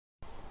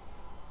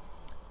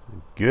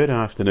Good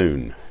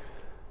afternoon.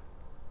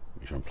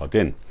 Make sure I'm plugged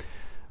in.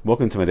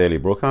 Welcome to my daily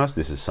broadcast.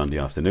 This is Sunday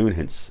afternoon,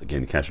 hence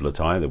again casual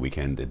attire, the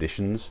weekend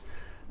editions.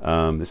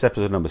 This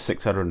episode number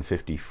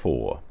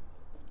 654.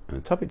 And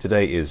the topic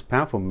today is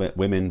powerful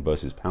women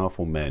versus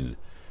powerful men.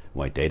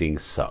 Why dating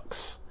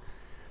sucks.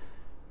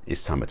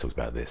 It's time I talked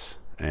about this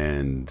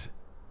and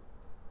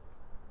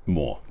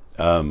more.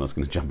 I was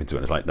going to jump into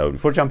it. It's like, no,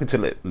 before I jump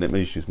into it, let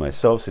me introduce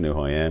myself so you know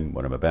who I am,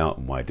 what I'm about,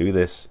 and why I do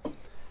this,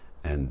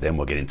 and then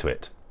we'll get into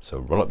it. So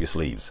roll up your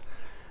sleeves.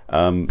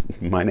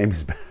 My name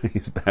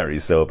is Barry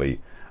Selby.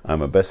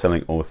 I'm a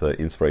best-selling author,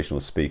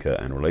 inspirational speaker,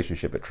 and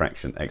relationship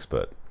attraction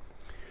expert.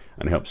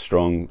 And I help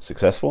strong,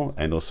 successful,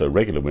 and also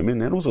regular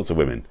women, and all sorts of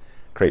women,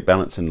 create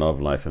balance in love,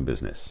 life, and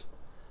business.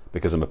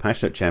 Because I'm a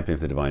passionate champion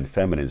for the divine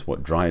feminine is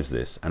what drives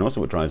this, and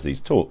also what drives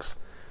these talks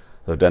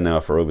that I've done now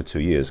for over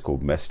 2 years,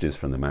 called Messages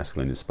from the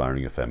Masculine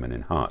Inspiring Your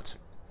Feminine Heart.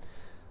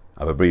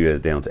 I've abbreviated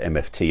it down to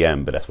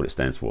MFTM, but that's what it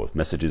stands for.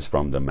 Messages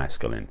from the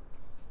Masculine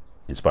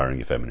Inspiring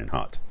Your Feminine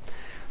Heart.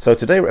 So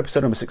today we're episode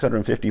number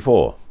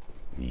 654.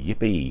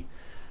 Yippee.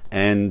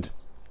 And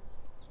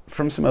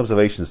from some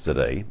observations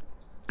today,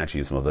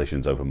 actually some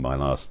observations over my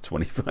last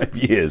 25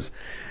 years,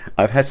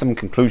 I've had some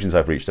conclusions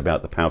I've reached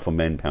about the powerful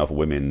men, powerful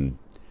women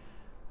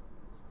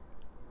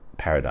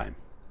paradigm,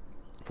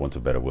 for want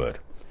of a better word.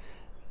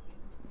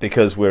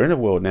 Because we're in a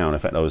world now, and in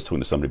fact I was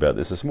talking to somebody about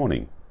this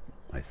morning.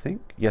 I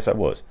think, yes I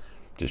was,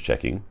 just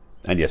checking.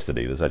 And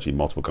yesterday, there's actually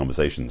multiple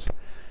conversations.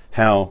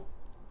 How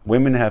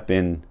women have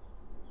been,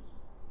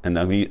 and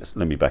let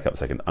me back up a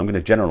second. I'm going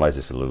to generalize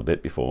this a little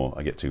bit before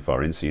I get too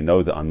far in, so you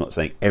know that I'm not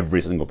saying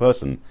every single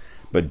person,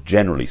 but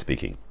generally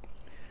speaking.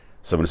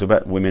 So when it's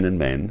about women and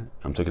men,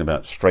 I'm talking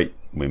about straight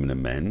women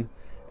and men,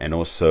 and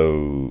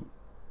also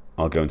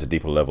I'll go into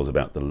deeper levels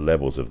about the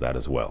levels of that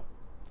as well.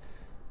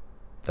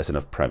 That's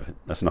enough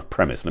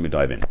premise. Let me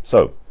dive in.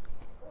 So,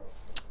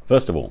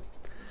 first of all,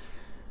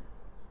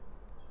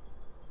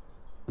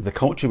 the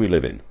culture we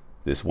live in,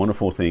 this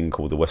wonderful thing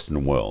called the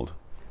Western world,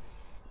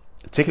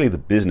 particularly the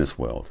business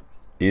world,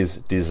 has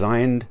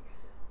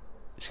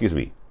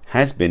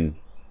been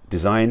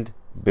designed,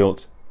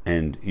 built,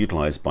 and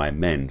utilized by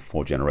men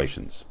for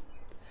generations.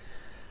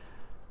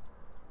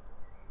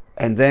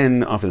 And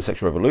then, after the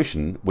sexual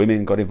revolution,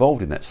 women got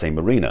involved in that same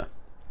arena,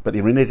 but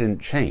the arena didn't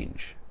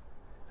change.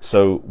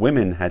 So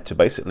women had to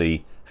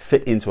basically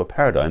fit into a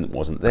paradigm that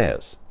wasn't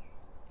theirs.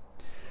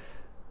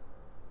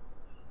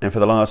 And for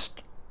the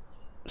last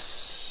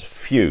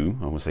few,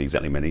 I won't say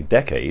exactly many,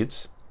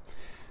 decades,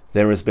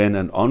 there has been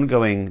an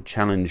ongoing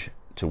challenge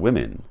to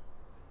women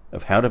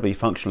of how to be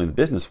functional in the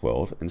business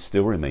world and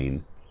still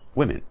remain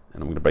women.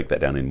 And I'm going to break that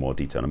down in more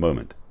detail in a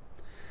moment.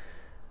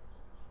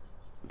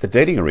 The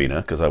dating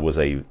arena, because I was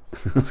a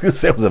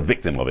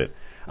victim of it.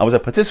 I was a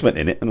participant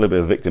in it and a little bit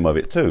of a victim of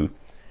it too.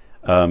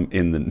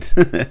 In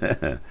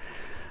the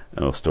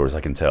stories I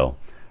can tell,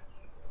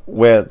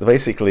 where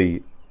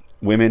basically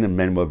women and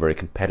men were very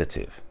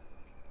competitive.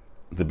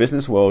 The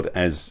business world,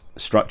 as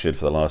structured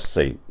for the last,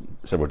 say,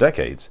 several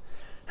decades,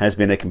 has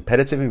been a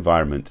competitive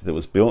environment that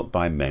was built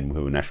by men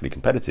who were naturally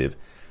competitive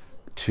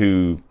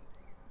to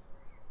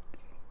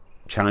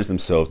challenge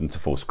themselves into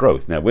forced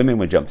growth. Now, women,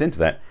 when jumped into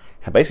that,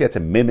 have basically had to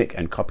mimic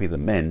and copy the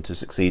men to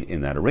succeed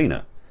in that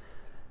arena.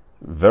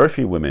 Very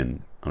few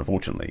women,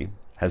 unfortunately,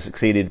 have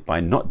succeeded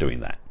by not doing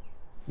that.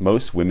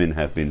 Most women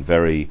have been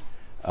very,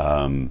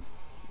 I'm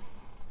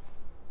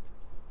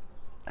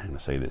going to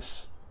say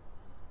this,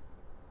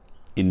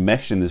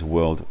 enmeshed in this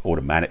world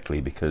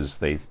automatically because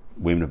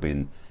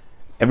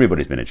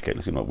everybody's been educated,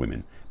 let's say not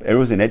women, but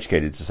everyone's been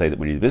educated to say that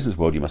when you're in the business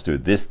world, you must do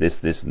this, this,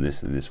 this, and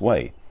this, in this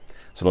way.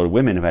 So a lot of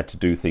women have had to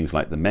do things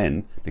like the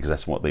men, because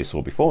that's what they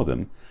saw before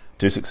them,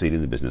 to succeed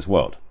in the business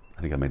world.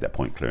 I think I made that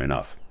point clear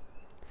enough.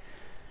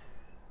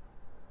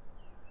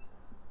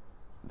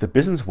 The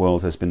business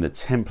world has been the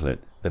template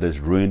that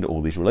has ruined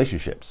all these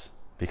relationships,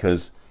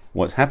 because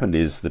what's happened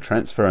is the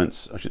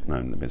transference, let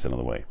me say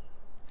another way.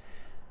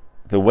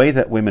 The way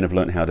that women have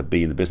learned how to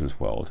be in the business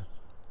world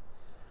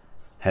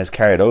has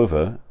carried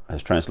over,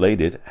 has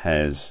translated,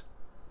 has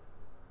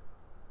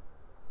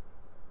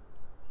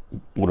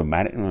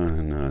automatic,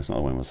 no, it's not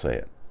the way I want to say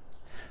it,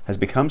 has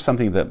become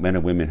something that men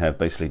and women have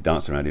basically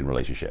danced around in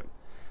relationship.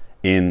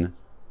 In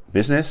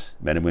business,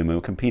 men and women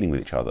were competing with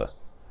each other.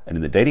 And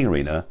in the dating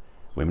arena,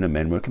 women and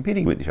men were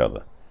competing with each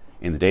other.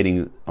 On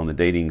the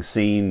dating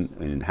scene,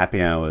 in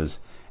happy hours,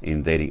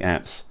 in dating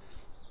apps,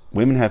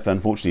 women have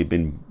unfortunately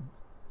been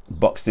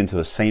boxed into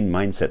the same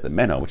mindset that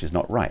men are, which is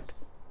not right.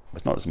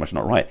 It's not as much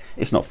not right,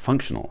 it's not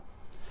functional.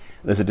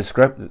 There's a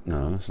discrepancy,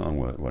 no, that's not a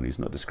word, it's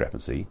not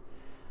discrepancy.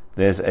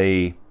 There's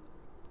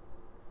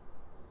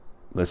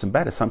some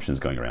bad assumptions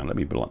going around, let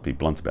me be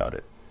blunt about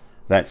it,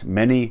 that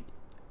many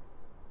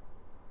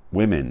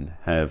women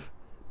have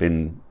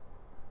been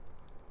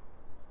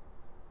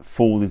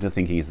fooled into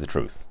thinking is the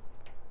truth.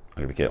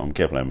 I'm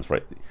careful, I'm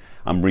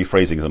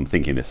rephrasing as I'm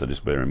thinking this, so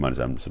just bear in mind as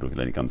I'm sort of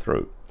letting it come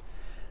through.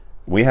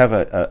 We have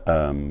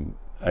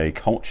a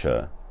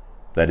culture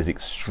that is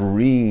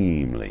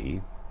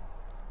extremely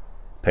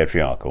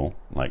patriarchal,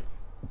 like,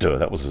 duh,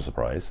 that was a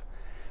surprise.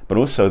 but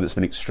also that's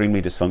been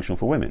extremely dysfunctional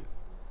for women,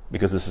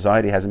 because the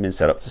society hasn't been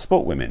set up to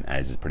support women,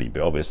 as is pretty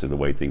obvious in the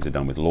way things are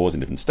done with laws in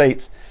different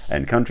states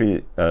and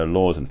country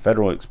laws and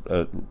federal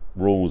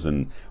rules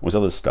and all this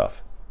other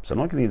stuff. So I'm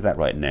not going to do that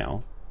right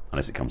now,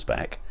 unless it comes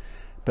back.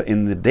 But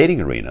in the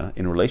dating arena,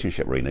 in a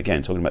relationship arena,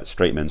 again, talking about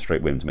straight men,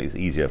 straight women to make this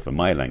easier for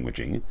my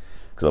languaging,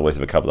 because otherwise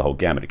if I cover the whole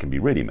gamut, it can be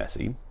really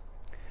messy.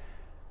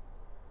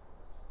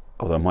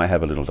 Although I might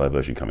have a little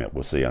diversion coming up.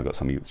 We'll see. I've got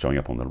something showing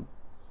up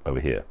over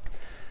here.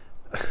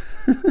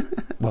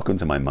 Welcome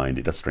to my mind.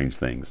 It does strange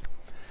things.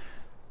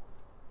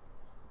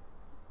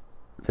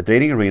 The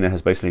dating arena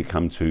has basically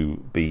come to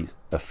be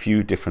a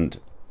few different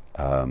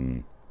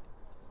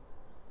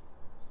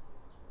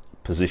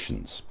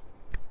positions.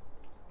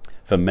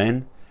 For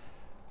men,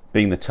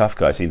 being the tough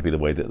guy seemed to be the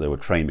way that they were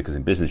trained, because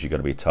in business you've got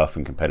to be tough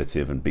and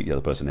competitive and beat the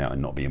other person out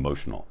and not be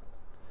emotional.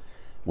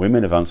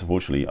 Women have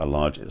unfortunately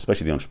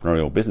especially the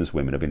entrepreneurial business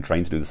women, have been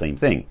trained to do the same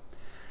thing.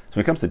 So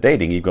when it comes to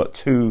dating, you've got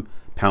two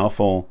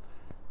powerful,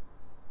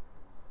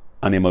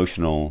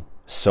 unemotional,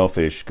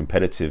 selfish,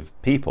 competitive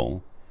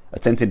people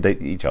attempting to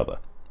date each other.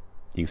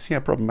 You can see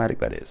how problematic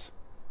that is.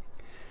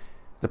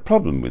 The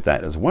problem with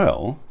that as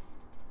well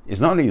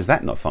is not only is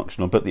that not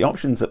functional, but the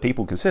options that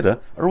people consider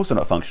are also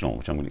not functional,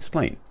 which I'm going to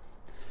explain.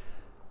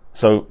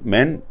 So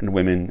men and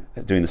women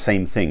doing the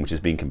same thing, which is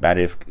being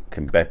combative,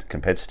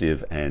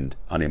 competitive, and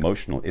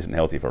unemotional, isn't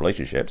healthy for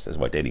relationships. That's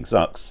why dating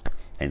sucks,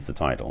 hence the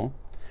title.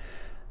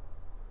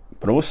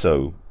 But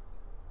also,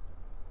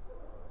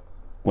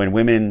 when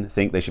women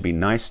think they should be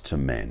nice to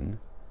men,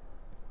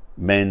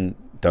 men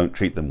don't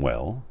treat them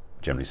well,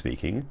 generally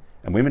speaking,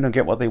 and women don't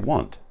get what they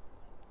want.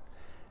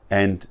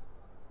 And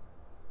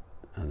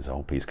there's a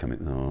whole piece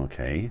coming. Oh,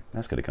 okay,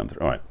 that's going to come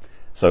through. All right,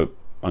 so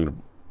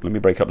let me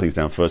break a couple of these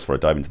down first before I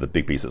dive into the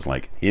big piece. That's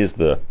like, here's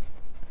the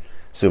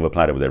silver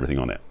platter with everything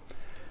on it.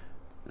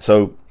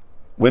 So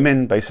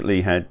women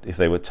basically had, if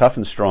they were tough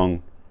and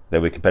strong, they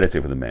were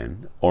competitive with the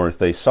men, or if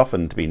they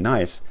softened to be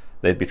nice,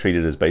 they'd be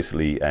treated as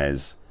basically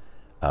as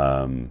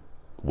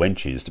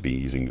wenches, to be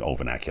using old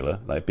vernacular,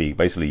 like be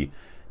basically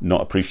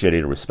not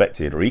appreciated or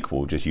respected or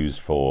equal, just used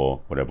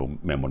for whatever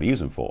men want to use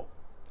them for.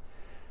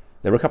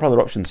 There were a couple other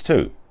options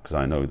too, because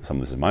I know some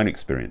of this is my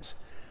experience,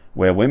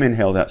 where women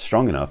held out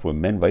strong enough where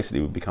men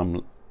basically would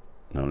become,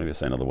 no, let me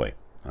say another way.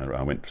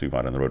 I went too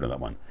far down the road on that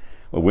one.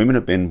 Where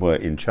women were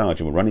in charge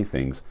and were running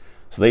things,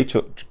 so they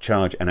took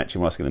charge and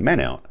actually were asking the men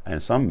out.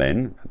 And some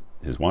men,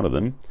 this is one of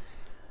them,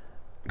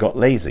 got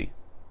lazy,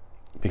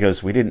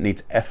 because we didn't need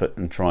to effort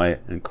and try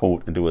and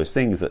court and do those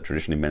things that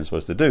traditionally men are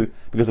supposed to do,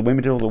 because the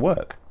women did all the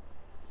work.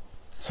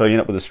 So you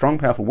end up with a strong,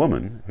 powerful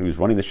woman who's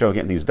running the show,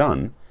 getting things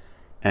done,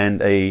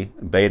 and a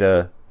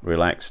beta,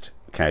 relaxed,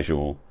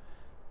 casual,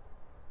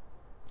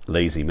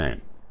 lazy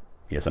man.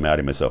 Yes, I'm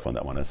outing myself on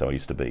that one. That's how I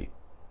used to be.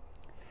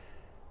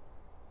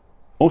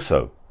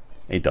 Also,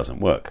 it doesn't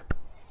work.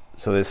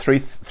 So there's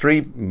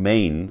three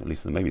main, at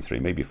least maybe three,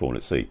 maybe four,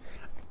 let's see.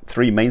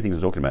 Three main things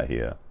I'm talking about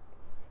here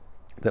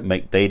that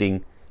make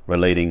dating,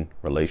 relating,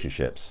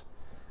 relationships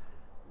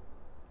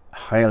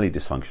highly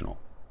dysfunctional.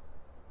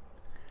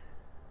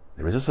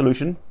 There is a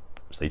solution.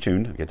 Stay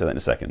tuned. I'll get to that in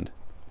a second.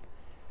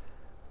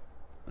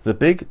 The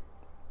big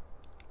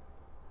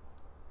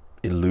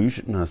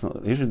illusion, no, it's not,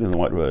 illusion isn't the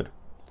right word.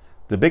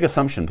 The big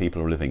assumption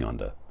people are living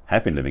under,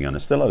 have been living under,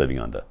 still are living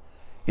under,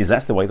 is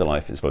that's the way the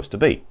life is supposed to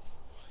be.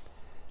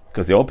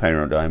 Because the old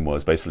paradigm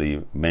was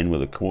basically men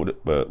were courting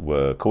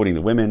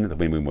the women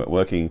weren't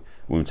working,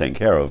 women taken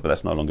care of, but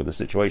that's no longer the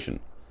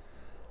situation.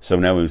 So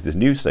now we're this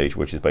new stage,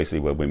 which is basically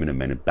where women and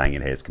men are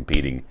banging heads,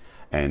 competing,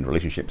 and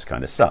relationships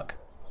kind of suck.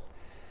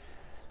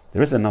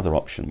 There is another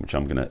option which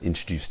I'm going to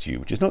introduce to you,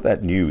 which is not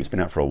that new, it's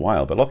been out for a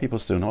while, but a lot of people are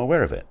still not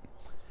aware of it.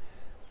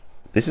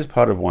 This is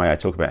part of why I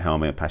talk about how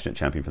I'm a passionate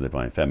champion for the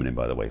divine feminine,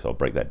 by the way, so I'll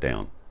break that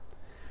down.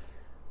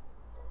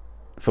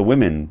 For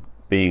women,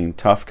 being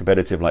tough,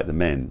 competitive like the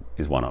men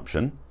is one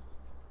option.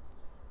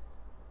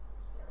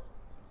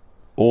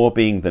 Or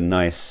being the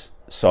nice,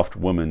 soft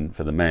woman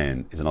for the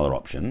man is another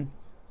option.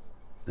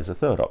 There's a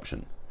third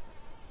option.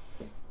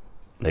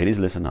 Ladies,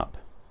 listen up.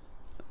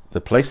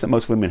 The place that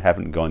most women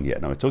haven't gone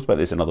yet, now I've talked about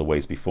this in other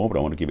ways before, but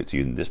I want to give it to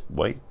you in this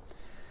way,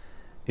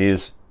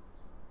 is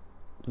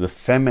the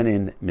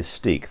feminine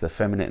mystique, the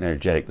feminine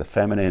energetic, the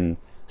feminine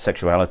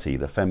sexuality,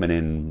 the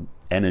feminine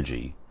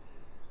energy,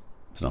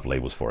 there's enough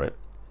labels for it,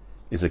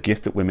 is a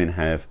gift that women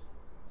have,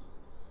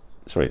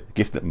 sorry, a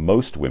gift that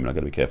most women, I've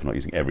got to be careful not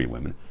using every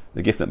woman,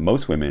 the gift that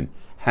most women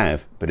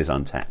have but is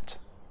untapped.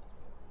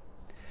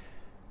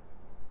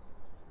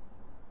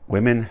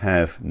 Women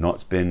have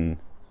not been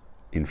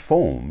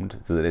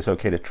informed that it's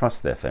okay to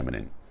trust their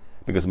feminine,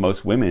 because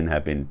most women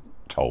have been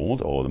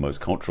told, or the most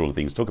cultural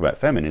things talk about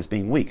feminine as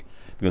being weak,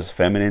 because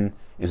feminine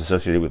is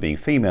associated with being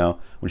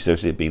female, which is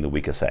associated with being the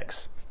weaker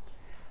sex.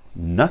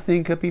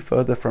 Nothing could be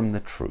further from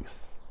the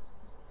truth.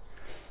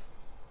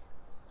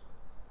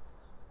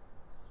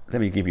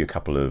 Let me give you a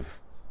couple of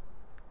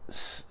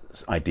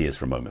ideas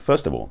for a moment.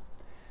 First of all,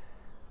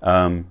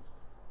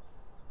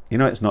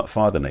 it's not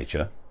Father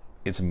Nature,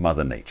 it's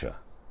Mother Nature.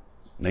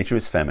 Nature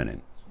is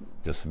feminine.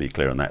 Just to be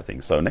clear on that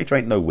thing. So nature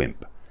ain't no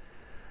wimp,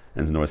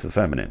 and nor is the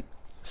feminine.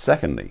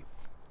 Secondly,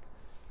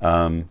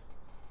 well,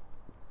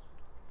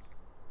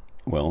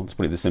 let's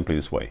put it simply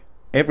this way.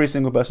 Every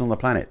single person on the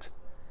planet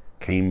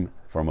came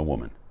from a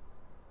woman.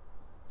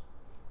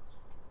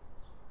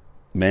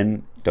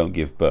 Men don't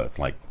give birth.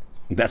 Like,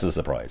 that's a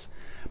surprise.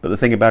 But the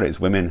thing about it is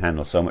women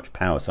handle so much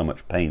power, so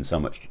much pain, so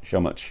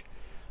much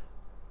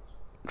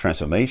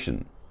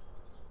transformation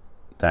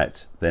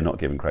that they're not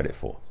given credit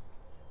for.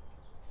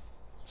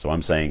 So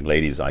I'm saying,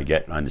 ladies, I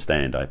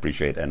understand, I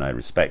appreciate, and I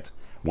respect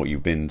what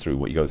you've been through,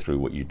 what you go through,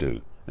 what you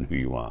do, and who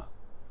you are.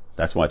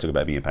 That's why I talk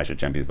about being a passionate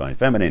champion of the divine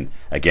feminine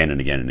again and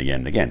again and again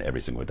and again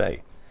every single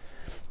day.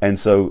 And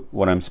so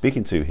what I'm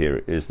speaking to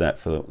here is that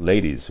for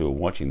ladies who are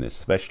watching this,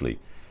 especially,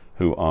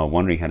 who are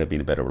wondering how to be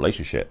in a better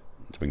relationship,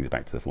 to bring it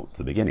back to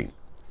the beginning,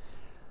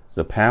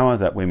 the power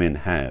that women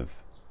have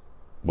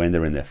when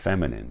they're in their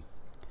feminine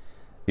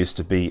is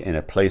to be in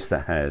a place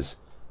that has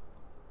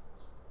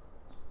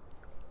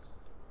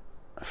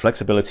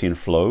flexibility and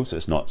flow, so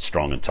it's not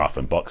strong and tough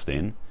and boxed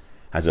in,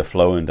 has a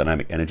flow and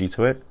dynamic energy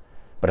to it,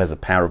 but has the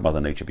power of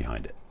Mother Nature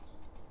behind it.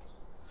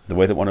 The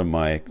way that one of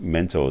my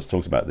mentors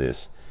talks about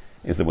this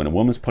is that when a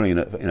woman's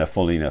pulling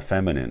fully in her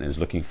feminine and is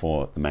looking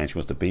for the man she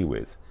wants to be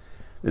with,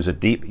 there's a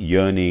deep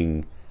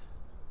yearning,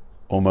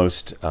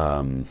 almost,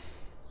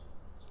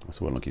 what's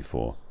the word I'm looking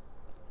for?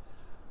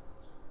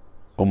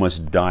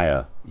 Almost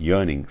dire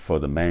yearning for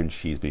the man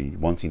she's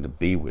been wanting to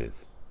be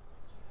with.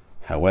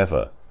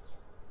 However,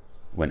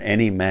 when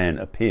any man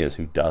appears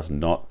who does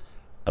not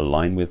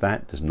align with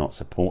that, does not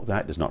support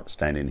that, does not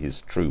stand in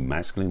his true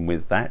masculine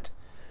with that,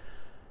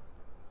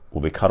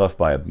 will be cut off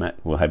by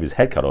will have his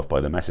head cut off by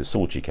the massive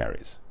sword she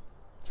carries.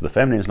 So the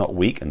feminine is not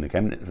weak, and the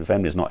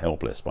feminine is not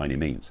helpless by any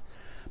means,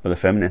 but the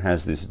feminine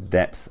has this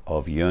depth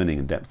of yearning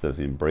and depth of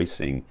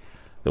embracing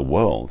the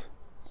world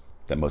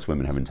that most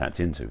women haven't tapped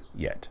into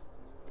yet.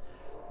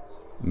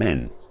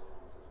 Men,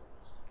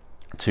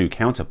 to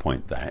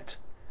counterpoint that,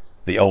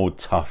 the old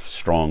tough,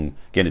 strong,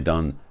 get it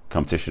done,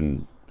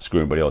 competition,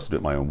 screw everybody else, do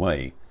it my own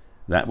way,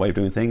 that way of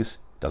doing things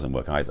doesn't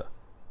work either.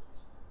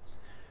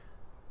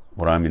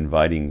 What I'm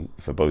inviting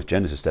for both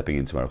genders is stepping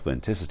into our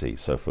authenticity.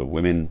 So for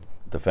women,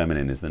 the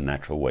feminine is the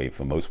natural way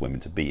for most women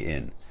to be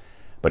in.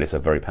 But it's a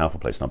very powerful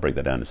place, and I'll break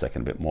that down in a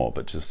second a bit more,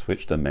 but just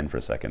switch to men for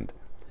a second.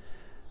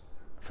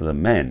 For the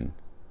men,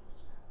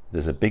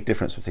 there's a big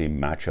difference between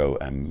macho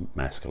and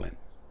masculine.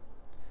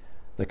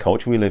 The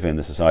culture we live in,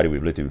 the society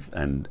we've lived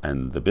in,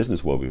 and the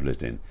business world we've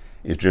lived in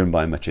is driven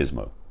by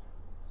machismo.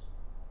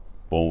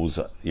 Balls,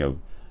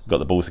 got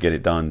the balls to get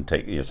it done,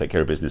 take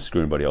care of business,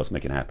 screw everybody else,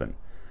 make it happen.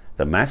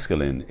 The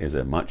masculine is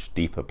a much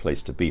deeper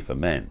place to be for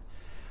men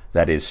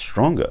that is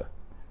stronger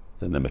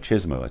than the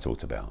machismo I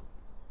talked about.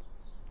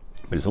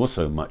 But it's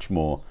also much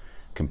more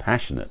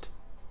compassionate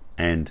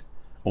and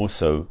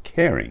also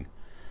caring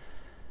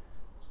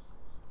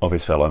of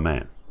his fellow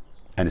man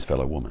and his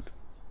fellow woman.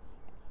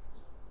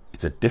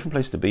 It's a different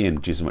place to be in,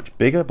 which is much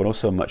bigger, but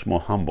also much more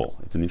humble.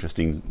 It's an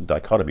interesting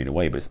dichotomy in a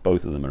way, but it's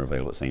both of them are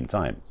available at the same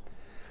time.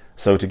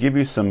 So to give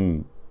you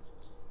some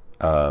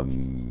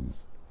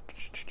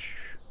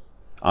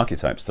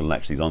archetypes to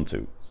latch these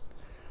onto,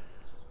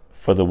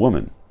 for the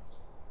woman,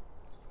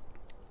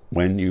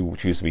 when you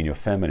choose to be in your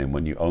feminine,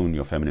 when you own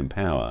your feminine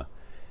power,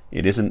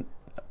 it isn't,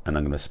 and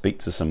I'm going to speak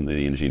to some of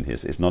the energy in here,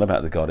 it's not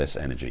about the goddess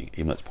energy,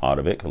 even though it's part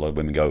of it, because a lot of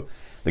women go,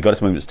 the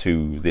goddess movement's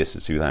to this,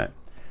 it's to that.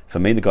 For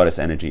me, the goddess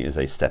energy is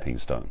a stepping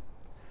stone.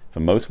 For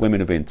most women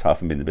who've been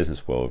tough and been in the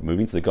business world,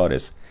 moving to the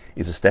goddess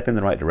is a step in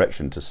the right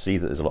direction to see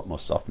that there's a lot more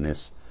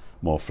softness,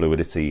 more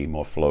fluidity,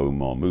 more flow,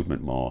 more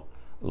movement, more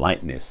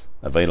lightness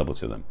available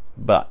to them.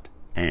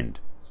 And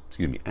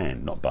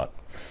not but,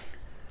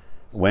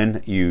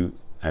 when you,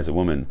 as a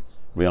woman,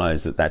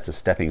 realize that that's a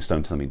stepping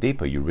stone to something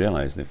deeper, you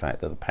realize the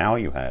fact that the power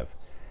you have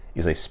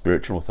is a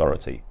spiritual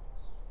authority,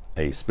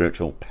 a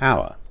spiritual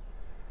power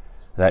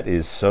that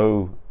is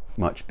so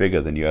much bigger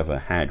than you ever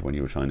had when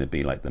you were trying to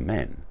be like the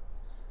men.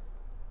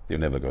 You'll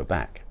never go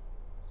back.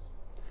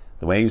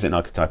 The way I use it in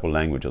archetypal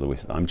language, or the way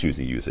I'm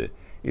choosing to use it,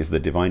 is the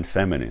divine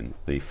feminine,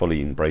 the fully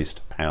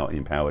embraced,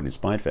 empowered,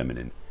 inspired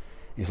feminine,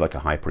 is like a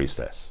high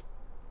priestess.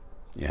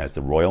 It has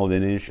the royal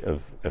lineage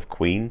of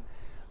queen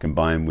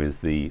combined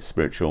with the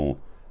spiritual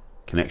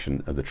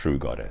connection of the true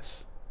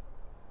goddess.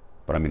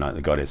 But I mean like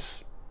the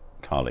goddess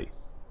Kali.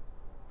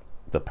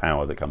 The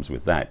power that comes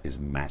with that is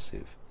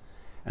massive.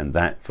 And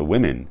that, for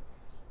women,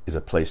 is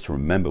a place to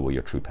remember where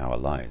your true power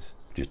lies,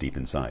 which is deep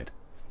inside.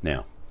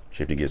 Now,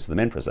 shifting gears to the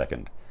men for a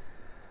second.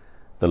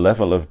 The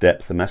level of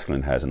depth the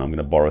masculine has, and I'm going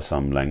to borrow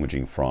some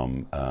languaging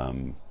from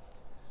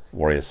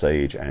Warrior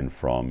Sage and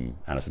from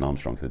Alison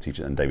Armstrong, the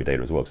teacher, and David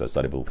Data as well, because I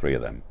studied all three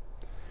of them.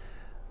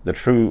 The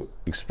true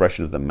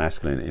expression of the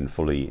masculine in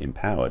fully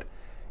empowered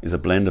is a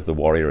blend of the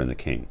warrior and the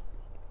king,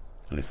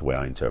 at least the way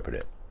I interpret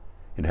it.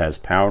 It has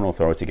power and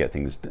authority to get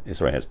things, it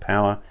has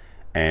power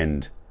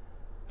and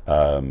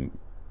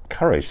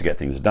courage to get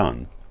things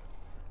done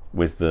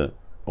with the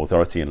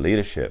authority and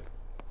leadership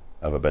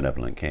of a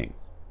benevolent king.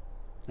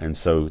 And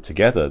so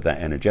together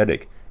that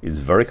energetic is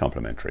very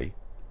complementary,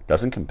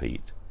 doesn't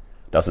compete,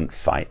 doesn't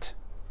fight,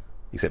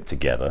 except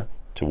together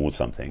towards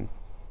something,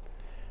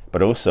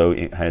 but also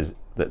it has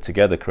that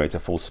together creates a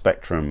full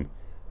spectrum,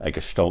 a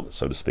gestalt,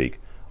 so to speak,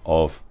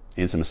 of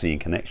intimacy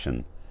and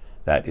connection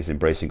that is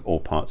embracing all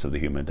parts of the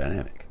human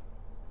dynamic.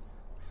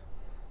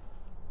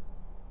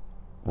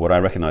 What I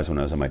recognized when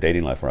I was in my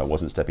dating life where I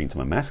wasn't stepping into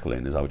my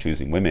masculine is I was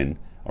choosing women,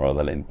 or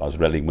rather I was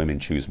letting women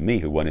choose me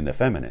who weren't in their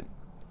feminine.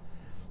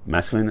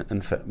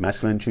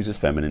 Masculine chooses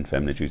feminine,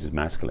 feminine chooses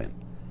masculine.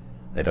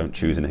 They don't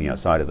choose anything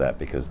outside of that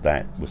because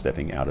that was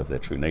stepping out of their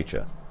true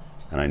nature.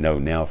 And I know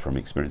now from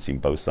experiencing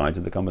both sides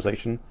of the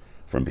conversation,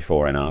 from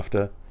before and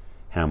after,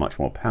 how much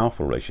more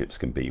powerful relationships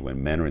can be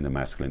when men are in the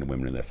masculine and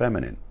women are in their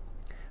feminine.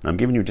 And I'm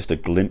giving you just a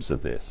glimpse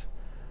of this.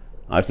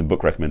 I have some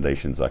book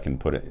recommendations I can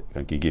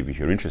give if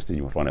you're interested.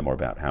 You want to find out more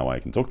about how I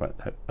can talk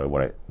about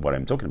what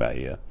I'm talking about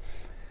here.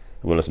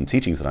 As well as some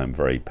teachings that I'm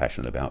very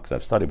passionate about because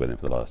I've studied with them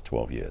for the last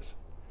 12 years.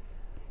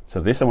 So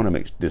this, I want to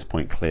make this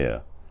point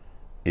clear,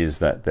 is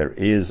that there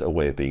is a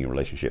way of being in a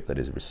relationship that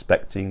is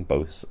respecting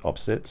both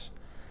opposites,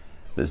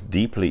 that's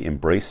deeply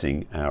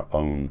embracing our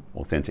own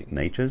authentic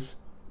natures.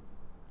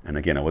 And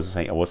again, I was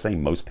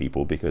saying most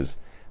people because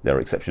there are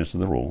exceptions to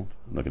the rule.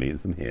 I'm not going to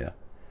use them here.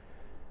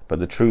 But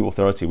the true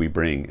authority we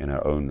bring in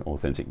our own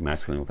authentic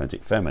masculine,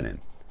 authentic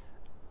feminine,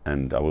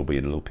 and I will be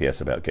in a little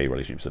PS about gay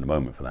relationships in a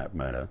moment for that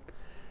matter,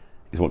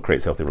 is what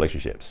creates healthy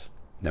relationships.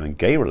 Now in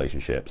gay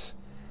relationships,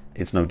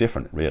 it's no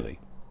different really,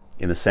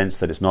 in the sense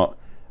that it's not,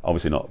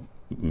 obviously not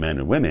men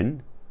and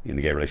women. In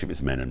a gay relationship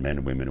it's men and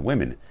women and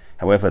women.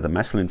 However, the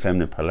masculine and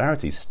feminine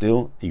polarity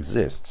still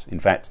exists. In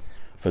fact,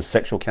 for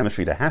sexual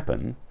chemistry to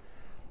happen,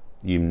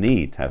 you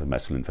need to have a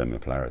masculine and feminine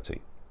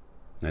polarity.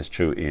 That's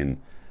true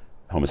in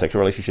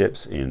homosexual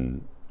relationships,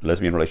 in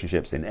lesbian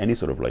relationships, in any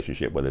sort of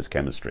relationship where there's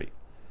chemistry.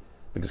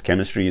 Because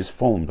chemistry is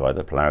formed by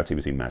the polarity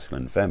between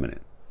masculine and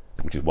feminine,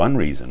 which is one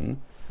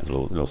reason, as a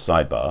little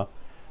sidebar,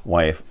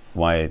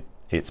 why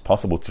it's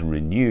possible to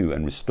renew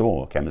and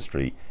restore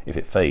chemistry if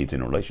it fades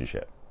in a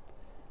relationship.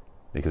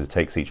 Because it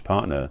takes each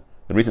partner,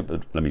 the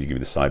reason, let me give you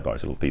the sidebar,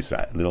 it's a little piece,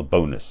 a little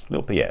bonus, a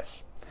little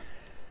PS.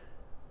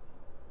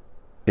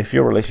 If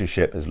your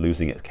relationship is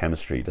losing its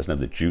chemistry, doesn't have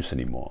the juice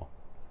anymore,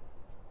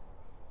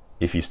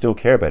 if you still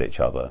care about each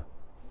other,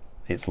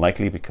 it's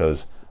likely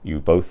because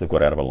you both have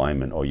got out of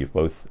alignment, or you've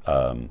both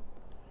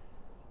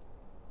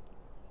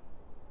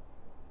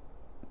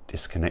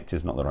disconnected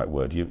is not the right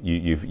word.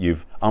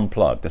 You've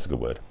unplugged. That's a good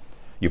word.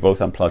 You've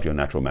both unplugged your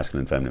natural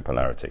masculine and feminine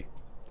polarity.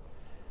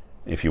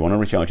 If you want to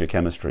recharge your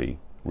chemistry,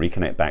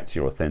 reconnect back to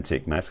your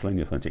authentic masculine,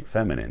 your authentic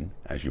feminine,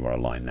 as you are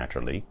aligned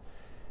naturally,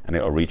 and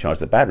it will recharge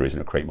the batteries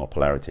and it'll create more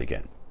polarity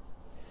again.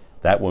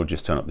 That will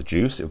just turn up the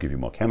juice. It'll give you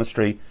more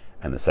chemistry,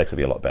 and the sex will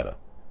be a lot better.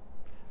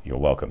 You're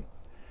welcome.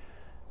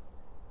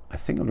 I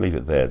think I'll leave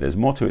it there. There's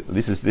more to it.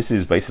 This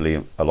is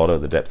basically a lot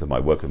of the depth of my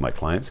work with my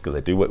clients, because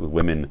I do work with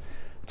women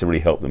to really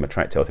help them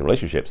attract healthy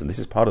relationships, and this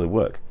is part of the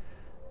work,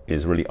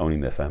 is really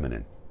owning their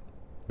feminine.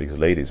 Because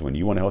ladies, when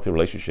you want a healthy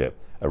relationship,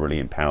 a really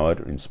empowered,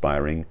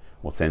 inspiring,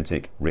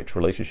 authentic, rich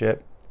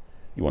relationship,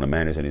 you want a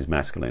man who's in his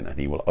masculine, and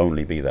he will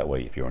only be that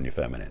way if you're on your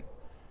feminine.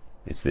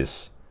 It's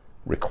this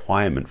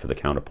requirement for the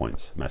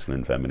counterpoints, masculine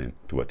and feminine,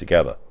 to work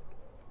together.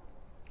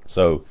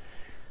 So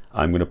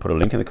I'm going to put a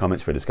link in the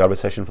comments for a discovery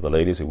session for the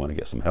ladies who want to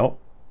get some help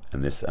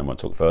and want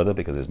to talk further,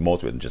 because there's more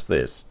to it than just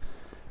this.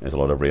 There's a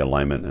lot of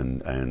realignment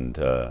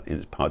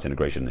and parts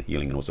integration and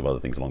healing and all sorts of other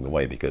things along the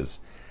way, because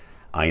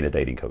I ain't a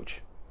dating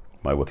coach.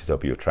 My work is to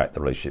help you attract the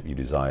relationship you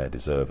desire,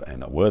 deserve,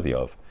 and are worthy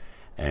of,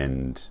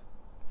 and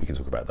we can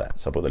talk about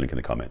that. So I'll put the link in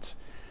the comments.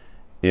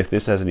 If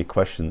this has any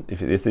question,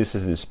 if this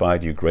has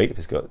inspired you, great.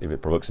 If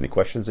it provokes any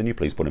questions in you,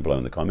 please put them below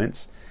in the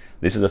comments.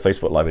 This is a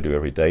Facebook Live I do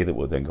every day that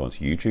will then go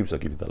onto YouTube, so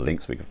I'll give you the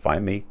link so you can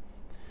find me.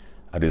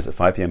 I do this at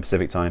 5 p.m.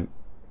 Pacific time,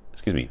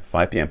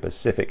 5 p.m.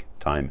 Pacific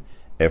time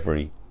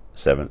every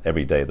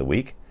day of the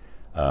week.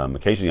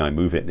 Occasionally I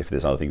move it if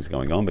there's other things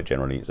going on, but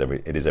generally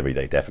it is every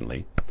day,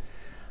 definitely.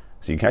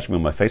 So you can catch me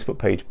on my Facebook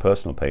page,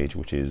 personal page,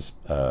 which is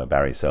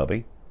Barry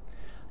Selby.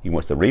 You can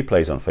watch the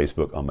replays on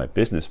Facebook on my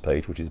business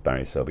page, which is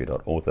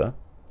barryselby.author.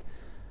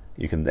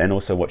 You can then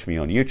also watch me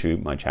on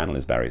YouTube. My channel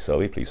is Barry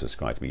Selby. Please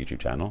subscribe to my YouTube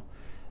channel.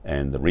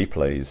 And the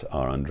replays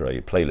are under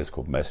a playlist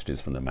called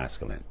Messages from the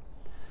Masculine.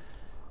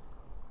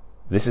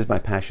 This is my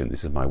passion.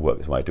 This is my work.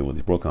 This is why I do all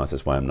these broadcasts.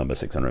 That's why I'm number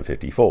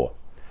 654.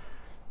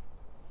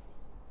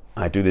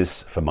 I do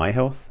this for my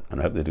health, and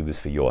I hope to do this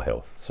for your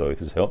health. So if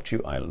this has helped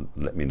you,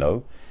 let me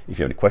know. If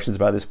you have any questions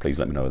about this, please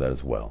let me know that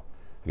as well.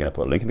 Again, I'll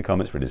put a link in the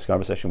comments for a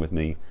discovery session with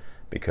me,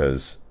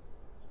 because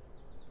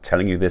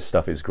telling you this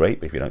stuff is great,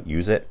 but if you don't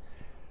use it,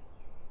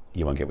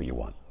 you won't get what you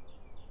want.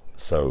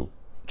 So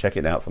check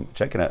it out.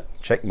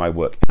 Check my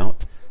work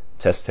out.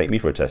 Take me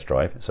for a test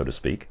drive, so to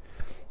speak.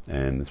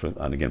 And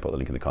again, put the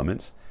link in the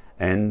comments.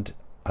 And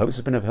I hope this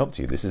has been of help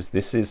to you. This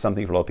is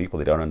something for a lot of people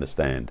they don't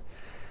understand.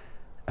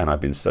 And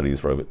I've been studying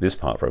this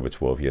part for over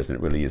 12 years, and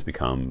it really has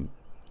become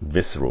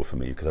visceral for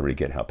me, because I really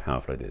get how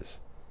powerful it is.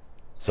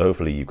 So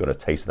hopefully you've got a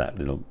taste of that,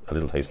 a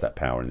little taste of that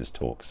power in this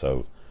talk.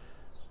 So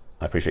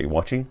I appreciate you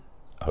watching.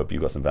 I hope you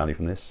got some value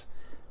from this.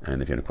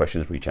 And if you have any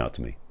questions, reach out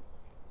to me.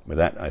 with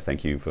that, I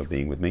thank you for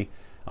being with me.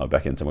 I'll be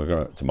back in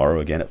tomorrow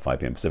again at 5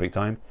 p.m. Pacific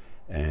time,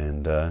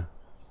 and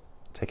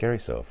take care of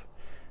yourself.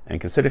 And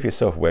consider for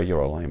yourself where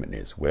your alignment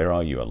is. Where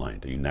are you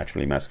aligned? Are you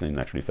naturally masculine,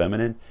 naturally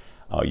feminine?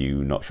 Are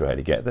you not sure how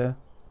to get there?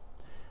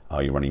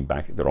 Are you running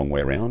back the wrong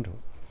way around?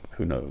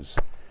 Who knows?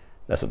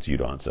 That's up to you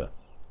to answer.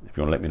 If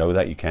you want to let me know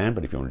that, you can,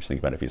 but if you want to just think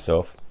about it for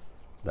yourself,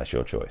 that's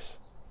your choice.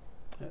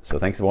 So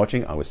thanks for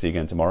watching. I will see you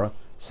again tomorrow,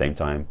 same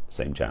time,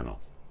 same channel.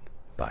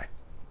 Bye.